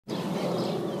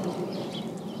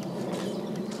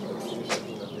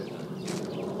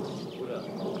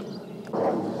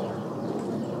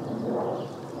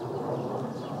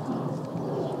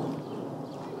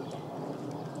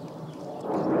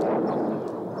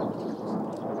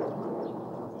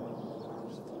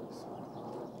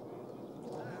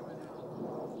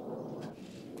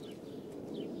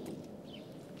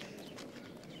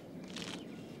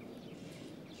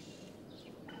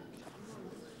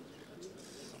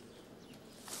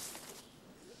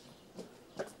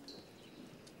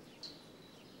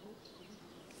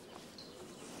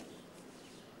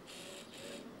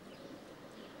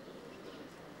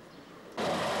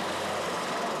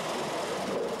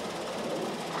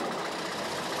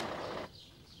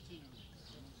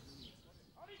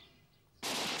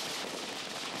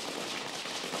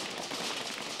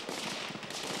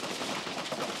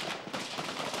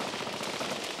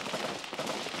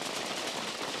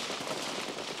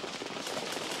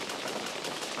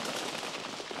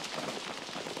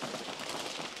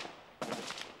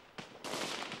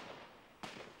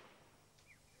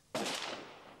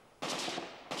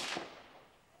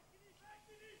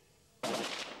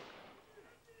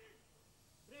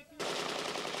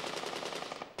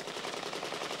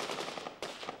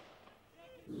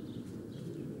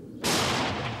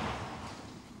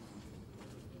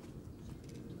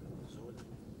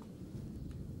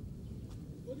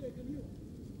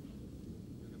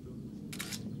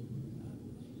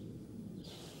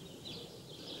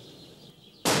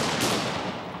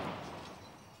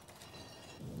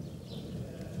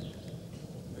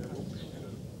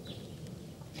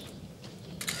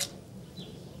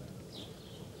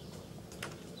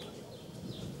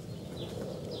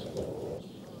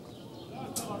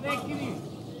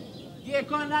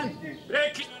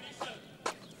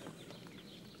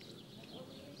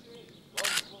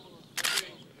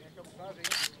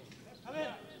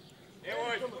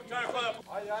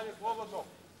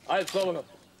Ajde, slobodno.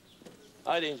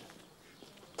 Ajde, Inđu.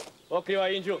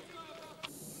 Pokrivaj, Inđu.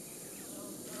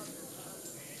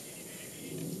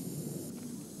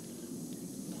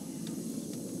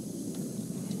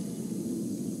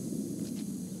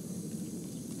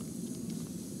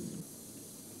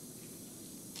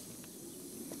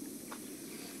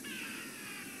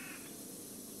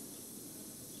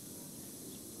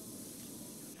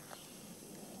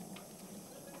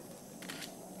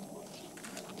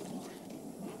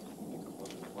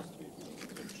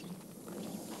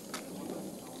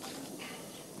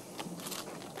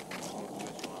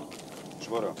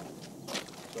 Čvoro,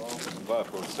 dva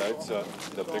policajca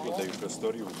da pregledaju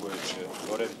prostoriju u kojoj će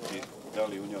boraviti, da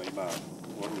li u njoj ima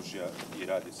oružja i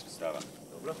radnih sredstava.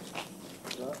 Dobro.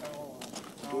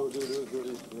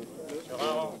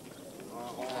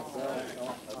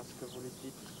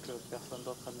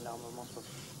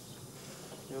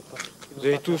 Vous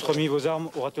avez tous remis vos armes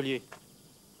au râtelier.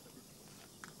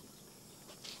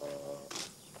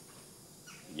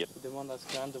 Je demande à ce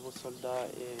qu'un de vos soldats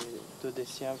et deux des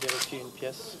siens vérifient une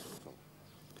pièce.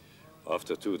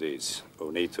 After 2 days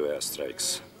of NATO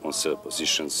airstrikes on Serb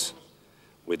positions,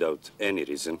 without any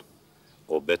reason,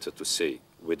 or better to say,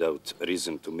 without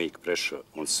reason to make pressure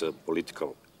on Serb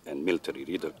political and military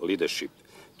leadership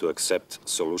to accept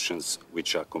solutions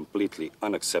which are completely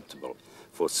unacceptable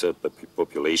for Serb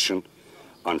population,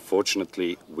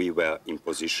 unfortunately, we were in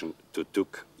position to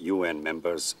take UN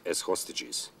members as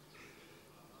hostages,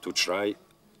 to try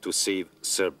to save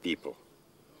Serb people.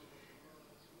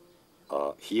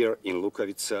 Here in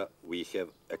Lukevitza, we have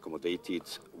accommodated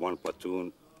one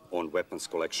platoon on weapons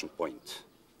collection point.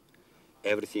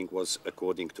 Everything was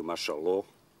according to martial law.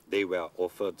 They were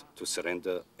offered to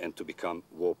surrender and to become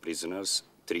war prisoners,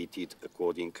 treated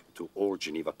according to all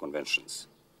Geneva Conventions.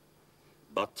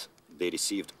 But they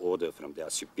received order from their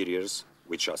superiors,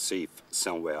 which are safe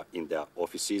somewhere in their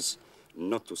offices,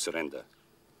 not to surrender.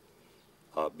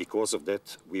 Because of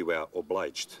that, we were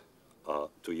obliged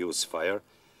to use fire,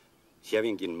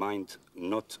 having in mind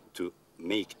not to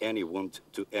make any wound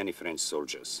to any French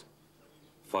soldiers.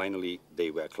 Finally,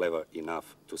 they were clever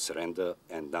enough to surrender,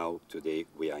 and now, today,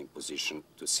 we are in position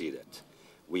to see that.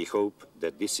 We hope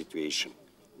that this situation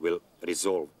will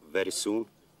resolve very soon,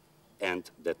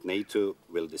 and that NATO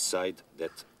will decide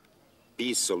that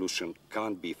peace solution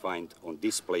can't be found on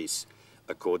this place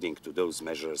according to those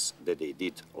measures that they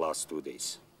did last 2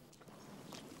 days.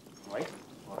 Oui.